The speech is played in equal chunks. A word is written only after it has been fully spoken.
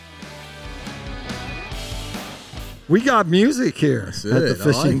We got music here at the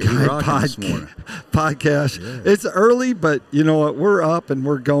Fishing Guide podcast. Yeah. It's early, but you know what? We're up and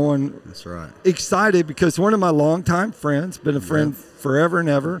we're going. That's right. Excited because one of my longtime friends, been a friend forever and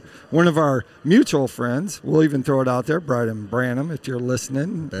ever, one of our mutual friends, we'll even throw it out there, Brian Branham, if you're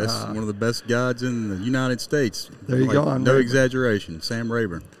listening. One of the best guides in the United States. There you go. No exaggeration. Sam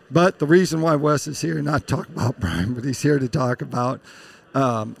Rayburn. But the reason why Wes is here, not to talk about Brian, but he's here to talk about,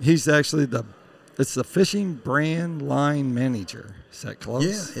 he's actually it's the fishing brand line manager. Is that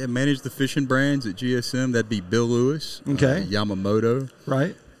close? Yeah, manage the fishing brands at GSM. That'd be Bill Lewis, Yamamoto,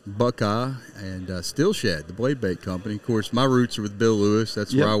 right, Buckeye, and Steelshad, the blade bait company. Of course, my roots are with Bill Lewis.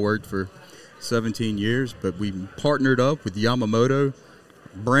 That's where I worked for 17 years. But we partnered up with Yamamoto,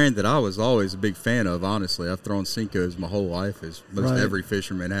 brand that I was always a big fan of, honestly. I've thrown Senkos my whole life, as most every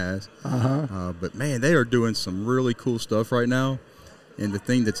fisherman has. But, man, they are doing some really cool stuff right now. And the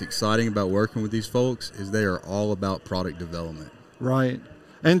thing that's exciting about working with these folks is they are all about product development. Right.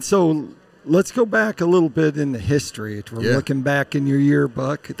 And so let's go back a little bit in the history. We're looking back in your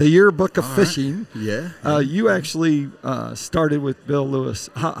yearbook, the yearbook of fishing. Right. You actually started with Bill Lewis.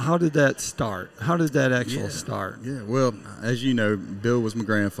 How did that start? How did that actually start? Yeah, well, as you know, Bill was my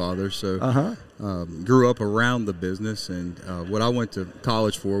grandfather, so grew up around the business. And what I went to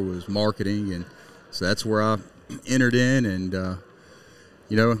college for was marketing, and so that's where I entered in. And,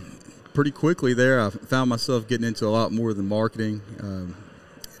 you know, pretty quickly there, I found myself getting into a lot more than marketing.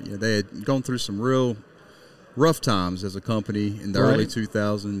 They had gone through some real rough times as a company in the early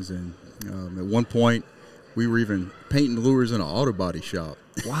 2000s, and at one point we were even painting lures in an auto body shop.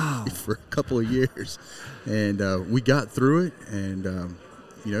 Wow! For a couple of years, and we got through it, and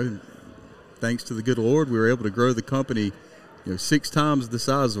you know, thanks to the good Lord, we were able to grow the company, 6 times the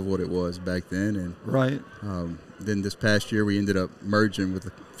size of what it was back then, and then this past year we ended up merging with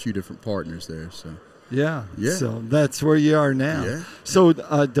a few different partners there. So so that's where you are now. Yeah. So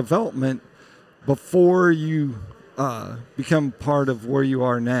development, before you become part of where you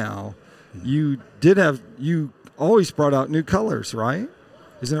are now, you always brought out new colors, right?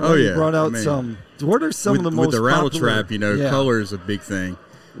 Isn't it right? You brought out some. What are some of the most with the rattle popular? trap? Color is a big thing.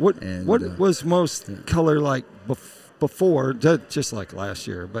 What was most color like before, just like last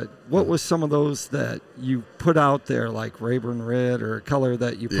year, but what was some of those that you put out there, like Rayburn Red, or a color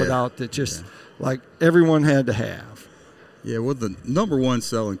that you put out that just like everyone had to have? Yeah, well, the number one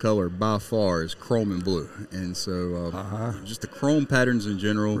selling color by far is chrome and blue, and so just the chrome patterns in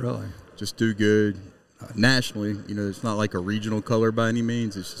general just do good nationally. It's not like a regional color by any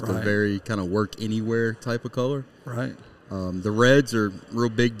means. It's just a very kind of work anywhere type of color. Right. The reds are real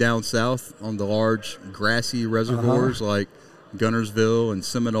big down south on the large grassy reservoirs like Gunnersville and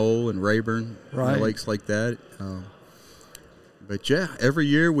Seminole and Rayburn, lakes like that. But every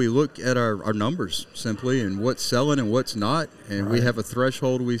year we look at our numbers simply and what's selling and what's not, and we have a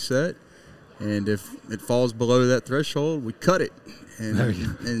threshold we set, and if it falls below that threshold, we cut it.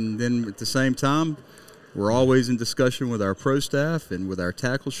 And then at the same time, we're always in discussion with our pro staff and with our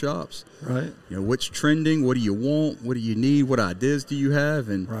tackle shops. Right. What's trending? What do you want? What do you need? What ideas do you have?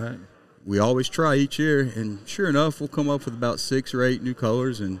 And we always try each year. And sure enough, we'll come up with about 6 or 8 new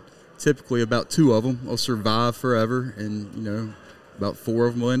colors. And typically about 2 of them will survive forever. And, about 4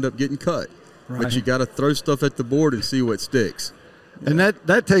 of them will end up getting cut. Right. But you got to throw stuff at the board and see what sticks. And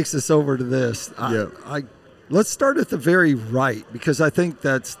that takes us over to this. Let's start at the very right, because I think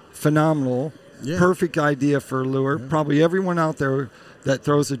that's phenomenal. Yeah. Perfect idea for a lure. Yeah. Probably everyone out there that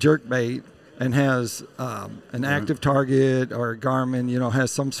throws a jerk bait and has an active target or a Garmin,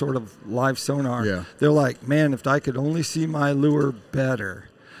 has some sort of live sonar. They're like, man, if I could only see my lure better.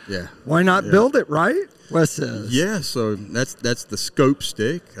 Why not build it, right? Wes says. Yeah, so that's the scope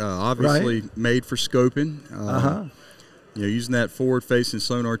stick, obviously made for scoping. Using that forward-facing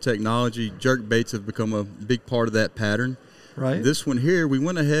sonar technology, jerk baits have become a big part of that pattern. Right. This one here, we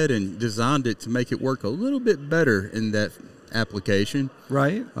went ahead and designed it to make it work a little bit better in that application.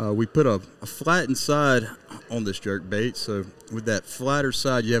 Right. We put a flattened side on this jerk bait, so with that flatter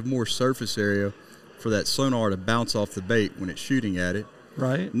side, you have more surface area for that sonar to bounce off the bait when it's shooting at it.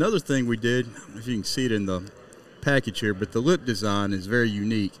 Right. Another thing we did, if you can see it in the package here, but the lip design is very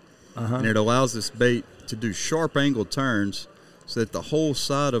unique, and it allows this bait to do sharp angle turns so that the whole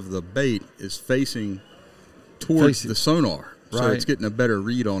side of the bait is facing towards the sonar, so it's getting a better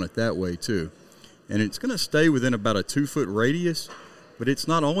read on it that way too. And it's going to stay within about a 2-foot radius, but it's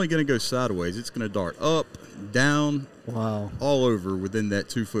not only going to go sideways, it's going to dart up, down, all over within that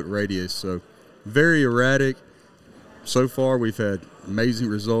 2-foot radius. So very erratic. So far we've had amazing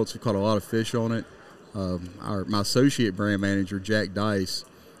results. We've caught a lot of fish on it. My associate brand manager, Jack Dice,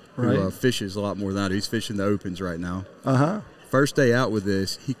 who fishes a lot more than I do. He's fishing the opens right now. Uh-huh. First day out with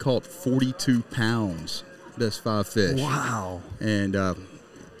this, he caught 42 pounds. Best 5 fish. Wow. And,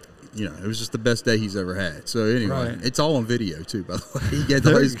 it was just the best day he's ever had. So, anyway, it's all on video, too, by the way. He had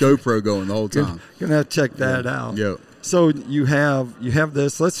his GoPro going the whole time. You're going to have to check that out. Yep. So you have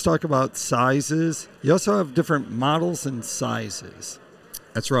this. Let's talk about sizes. You also have different models and sizes.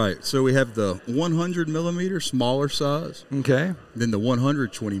 That's right. So we have the 100 millimeter smaller size. Okay. Then the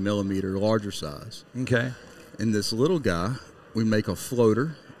 120 millimeter larger size. Okay. And this little guy, we make a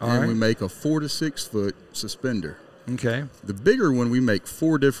floater, we make a 4 to 6 foot suspender. Okay. The bigger one, we make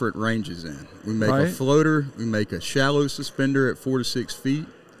 4 different ranges in. We make a floater, we make a shallow suspender at 4 to 6 feet,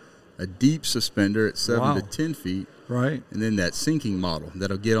 a deep suspender at 7 to 10 feet, right, and then that sinking model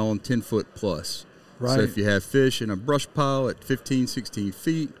that'll get on 10 foot plus. Right. So if you have fish in a brush pile at 15, 16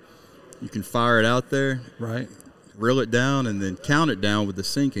 feet, you can fire it out there, right, reel it down, and then count it down with the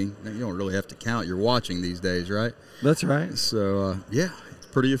sinking. Now, you don't really have to count. You're watching these days, right? That's right. So, it's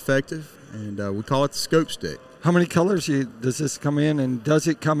pretty effective, and we call it the scope stick. How many colors does this come in, and does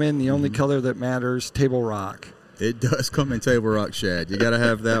it come in the only color that matters, table rock? It does come in table rock shad. You got to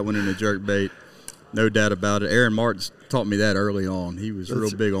have that one in a jerk bait. No doubt about it. Aaron Martin taught me that early on. He was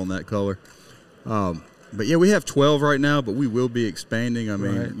real big on that color. But yeah, we have 12 right now, but we will be expanding. I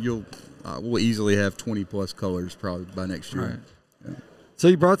mean, we'll easily have 20 plus colors probably by next year. Right. Yeah. So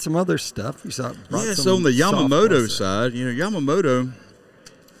you brought some other stuff. So on the Yamamoto side, Yamamoto,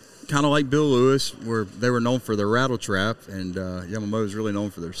 kind of like Bill Lewis, where they were known for their rattle trap, and Yamamoto is really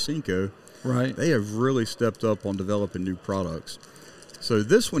known for their Cinco. Right. They have really stepped up on developing new products. So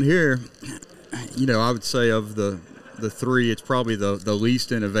this one here, I would say of the three, it's probably the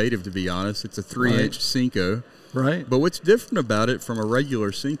least innovative, to be honest. It's a 3-inch Cinco. Right. But what's different about it from a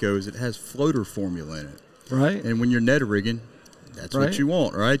regular Cinco is it has floater formula in it. Right. And when you're Ned rigging, that's what you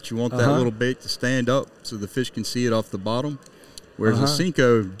want, right? You want that little bait to stand up so the fish can see it off the bottom. Whereas a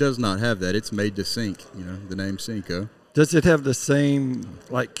Cinco does not have that. It's made to sink, the name Cinco. Does it have the same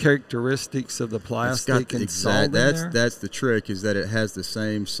characteristics of the plastic and salt in there? That's the trick, is that it has the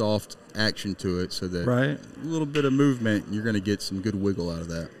same soft action to it, so that a little bit of movement, you're going to get some good wiggle out of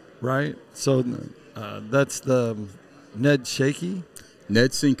that. Right. So that's the Ned Shaky?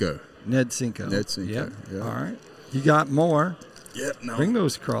 Ned Cinco. Ned Cinco. Yep. All right. You got more. Yep. No. Bring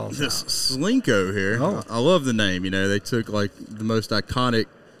those crawls This out. Slinko here, I love the name. They took the most iconic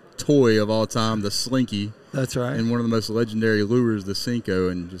toy of all time, the Slinky. That's right. And one of the most legendary lures, the Cinco,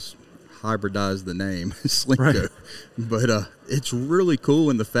 and just hybridized the name, Slinko. Right. But it's really cool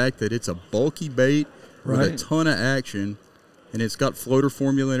in the fact that it's a bulky bait with a ton of action, and it's got floater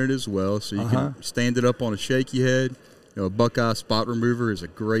formula in it as well, so you can stand it up on a shaky head. A Buckeye spot remover is a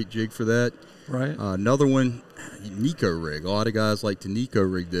great jig for that. Right. Another one, Nico rig. A lot of guys like to Nico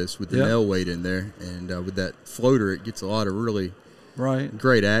rig this with the nail weight in there, and with that floater, it gets a lot of really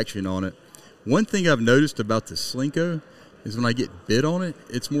great action on it. One thing I've noticed about the Slinko is when I get bit on it,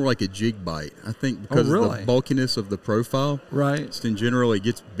 it's more like a jig bite. I think because of the bulkiness of the profile. Right. In general, it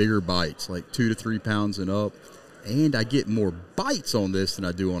gets bigger bites, like 2 to 3 pounds and up. And I get more bites on this than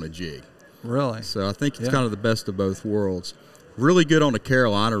I do on a jig. Really? So I think it's kind of the best of both worlds. Really good on a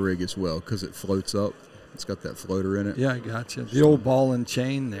Carolina rig as well, because it floats up. It's got that floater in it. Yeah, I gotcha. The old ball and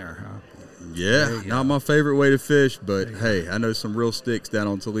chain there, huh? Yeah, not my favorite way to fish, but hey, I know some real sticks down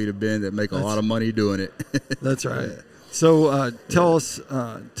on Toledo Bend that make a lot of money doing it. That's right. So tell us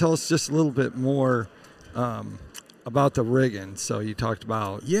just a little bit more about the rigging. So you talked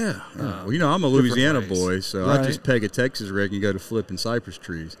about well, I'm a Louisiana boy, so I just peg a Texas rig and go to flipping cypress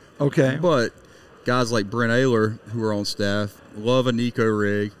trees. Okay. But guys like Brent Ayler, who are on staff, love a Nico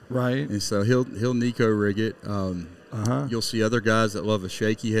rig. Right. And so he'll Nico rig it. You'll see other guys that love a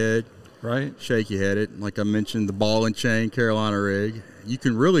shaky head. Right. Shaky headed. Like I mentioned, the ball and chain Carolina rig. You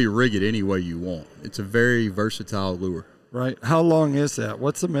can really rig it any way you want. It's a very versatile lure. Right. How long is that?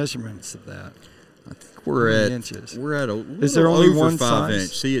 What's the measurements of that? I think we're at inches? We're at a little is there only over one 5 size?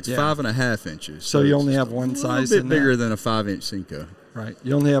 inch. See, it's 5.5 inches. So you only have one size in a little bit bigger than a 5-inch Cinco. Right.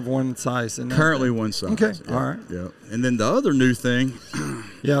 You only have one size in that. Currently one size. Okay. Yeah. All right. Yeah. And then the other new thing.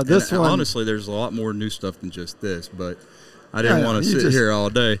 This one. Honestly, there's a lot more new stuff than just this, but I didn't want to sit here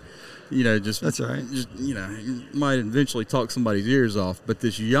all day. That's right. You might eventually talk somebody's ears off, but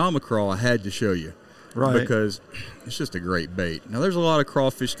this Yamamoto I had to show you. Right. Because it's just a great bait. Now, there's a lot of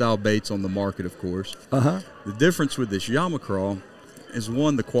crawfish-style baits on the market, of course. The difference with this Yamamoto is,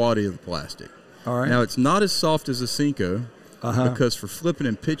 one, the quality of the plastic. All right. Now, it's not as soft as a Cinco because for flipping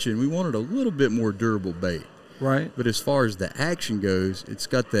and pitching, we wanted a little bit more durable bait. Right. But as far as the action goes, it's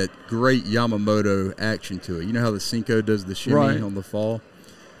got that great Yamamoto action to it. You know how the Cinco does the shimmy on the fall?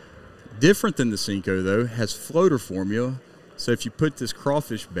 Different than the Cinco, though, has floater formula. So if you put this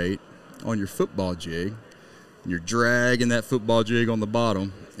crawfish bait on your football jig, and you're dragging that football jig on the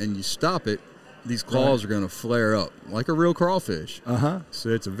bottom, and you stop it, these claws are going to flare up like a real crawfish. So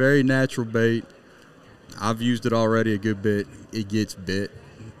it's a very natural bait. I've used it already a good bit. It gets bit.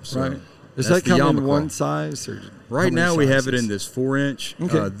 So Is that coming in one size? Or right now we have it in this 4-inch.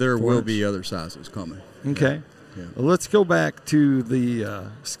 Okay. There will be other sizes coming. Okay. Yeah. Well, let's go back to the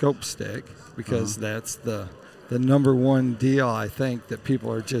scope stick, because that's the number one deal, I think, that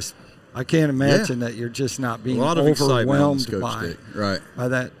people are just – I can't imagine that you're just not being overwhelmed by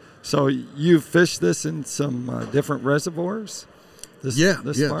that. So you've fished this in some different reservoirs? This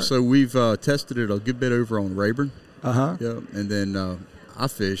part? So we've tested it a good bit over on Rayburn. And then I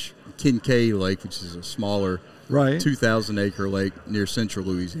fish Kincaid Lake, which is a smaller 2,000-acre lake near central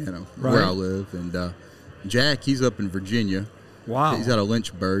Louisiana, where I live. And Jack, he's up in Virginia. Wow. He's out of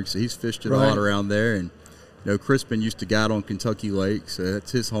Lynchburg, so he's fished it a lot around there. And, Crispin used to guide on Kentucky Lake, so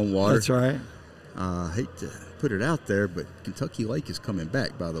that's his home water. That's right. I hate to put it out there, but Kentucky Lake is coming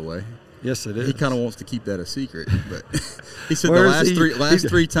back, by the way. Yes, it is. He kind of wants to keep that a secret, but he said the last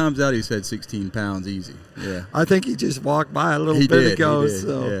three times out he's had 16 pounds easy. Yeah, I think he just walked by a little bit ago.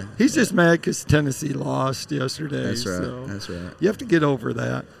 So he's just mad because Tennessee lost yesterday. That's right. So that's right. You have to get over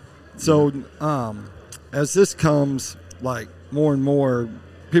that. So as this comes, like more and more,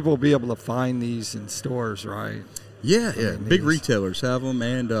 people will be able to find these in stores, right? Yeah. Big retailers have them,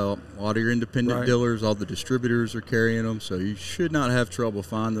 and a lot of your independent dealers, all the distributors are carrying them, so you should not have trouble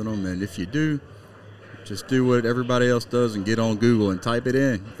finding them. And if you do, just do what everybody else does and get on Google and type it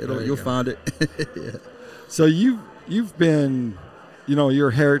in. You'll find it. So you've been, your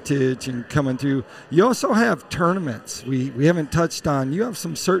heritage and coming through. You also have tournaments. We haven't touched on. You have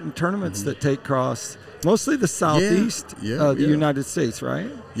some certain tournaments that take across mostly the southeast of the United States, right?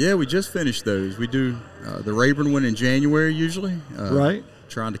 Yeah, we just finished those. We do the Rayburn one in January usually.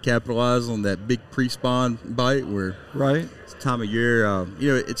 Trying to capitalize on that big pre-spawn bite where it's the time of year.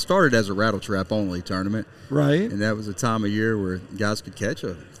 It started as a rattle trap only tournament. And that was a time of year where guys could catch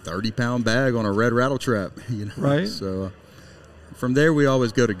a 30-pound bag on a red rattle trap. So from there, we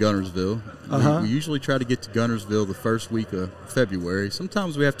always go to Gunnersville. We usually try to get to Gunnersville the first week of February.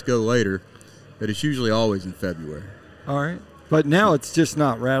 Sometimes we have to go later, but it's usually always in February. All right. But now it's just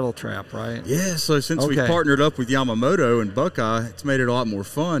not rattle trap, right? Yeah, so since we partnered up with Yamamoto and Buckeye, it's made it a lot more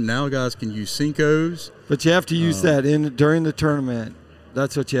fun. Now guys can use Cincos. But you have to use that during the tournament.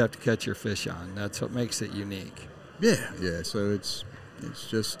 That's what you have to catch your fish on. That's what makes it unique. Yeah. So it's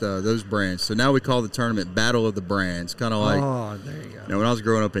just those brands. So now we call the tournament Battle of the Brands. Kind of like, there you go. When I was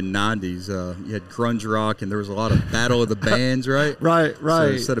growing up in the 90s, you had grunge rock, and there was a lot of Battle of the Bands, right? Right. So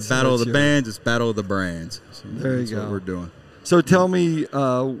instead of Battle of the Bands, it's Battle of the Brands. So that's what we're doing. So tell me,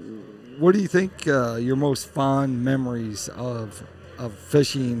 what do you think your most fond memories of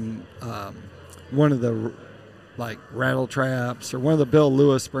fishing one of the rattle traps or one of the Bill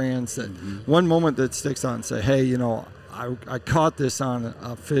Lewis brands that one moment that sticks out and say, hey, I caught this on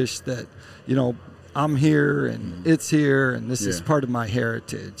a fish that, I'm here and it's here and this is part of my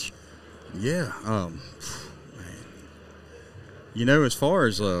heritage. Yeah. As far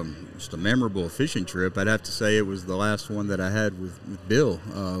as just a memorable fishing trip, I'd have to say it was the last one that I had with Bill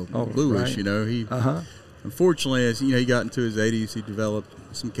Lewis. He unfortunately, as he got into his 80s, he developed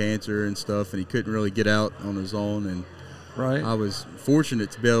some cancer and stuff, and he couldn't really get out on his own. And I was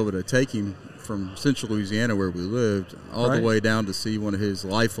fortunate to be able to take him from central Louisiana, where we lived, all the way down to see one of his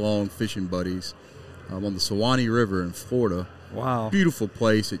lifelong fishing buddies on the Suwannee River in Florida. Wow. Beautiful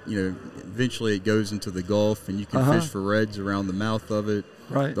place. Eventually it goes into the Gulf, and you can fish for reds around the mouth of it.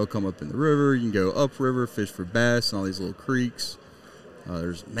 They'll come up in the river. You can go upriver, fish for bass and all these little creeks.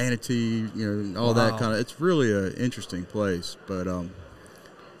 There's manatee, all that kind of. It's really an interesting place. But,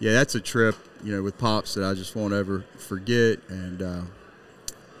 that's a trip, with Pops that I just won't ever forget. And,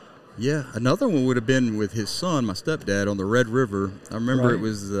 another one would have been with his son, my stepdad, on the Red River. I remember it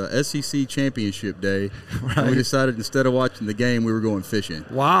was the SEC championship day. And we decided instead of watching the game, we were going fishing.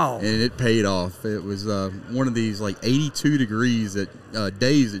 Wow. And it paid off. It was one of these 82 degrees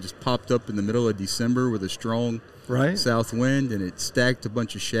days that just popped up in the middle of December with a strong south wind, and it stacked a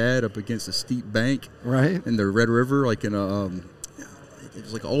bunch of shad up against a steep bank in the Red River, like in it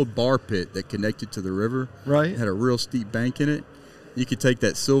was like an old bar pit that connected to the river. It had a real steep bank in it. You could take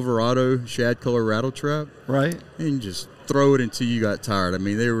that Silverado shad color rattle trap and just throw it until you got tired. I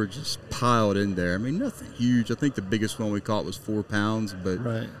mean, they were just piled in there. I mean, nothing huge. I think the biggest one we caught was 4 pounds, but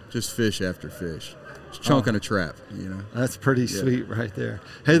just fish after fish. chunking a trap, That's pretty sweet right there.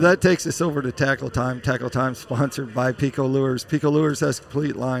 Hey, that takes us over to Tackle Time. Tackle Time sponsored by PICO Lures. PICO Lures has a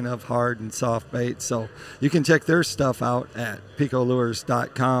complete line of hard and soft baits, so you can check their stuff out at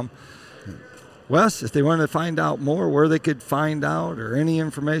picolures.com. Wes, if they wanted to find out more, where they could find out or any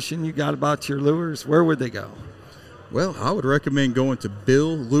information you got about your lures, where would they go? Well, I would recommend going to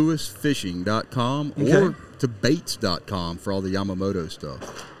BillLewisFishing.com or to Baits.com for all the Yamamoto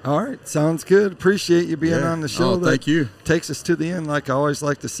stuff. All right. Sounds good. Appreciate you being on the show. Thank you. Takes us to the end. Like I always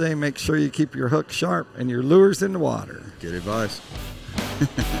like to say, make sure you keep your hook sharp and your lures in the water. Good advice.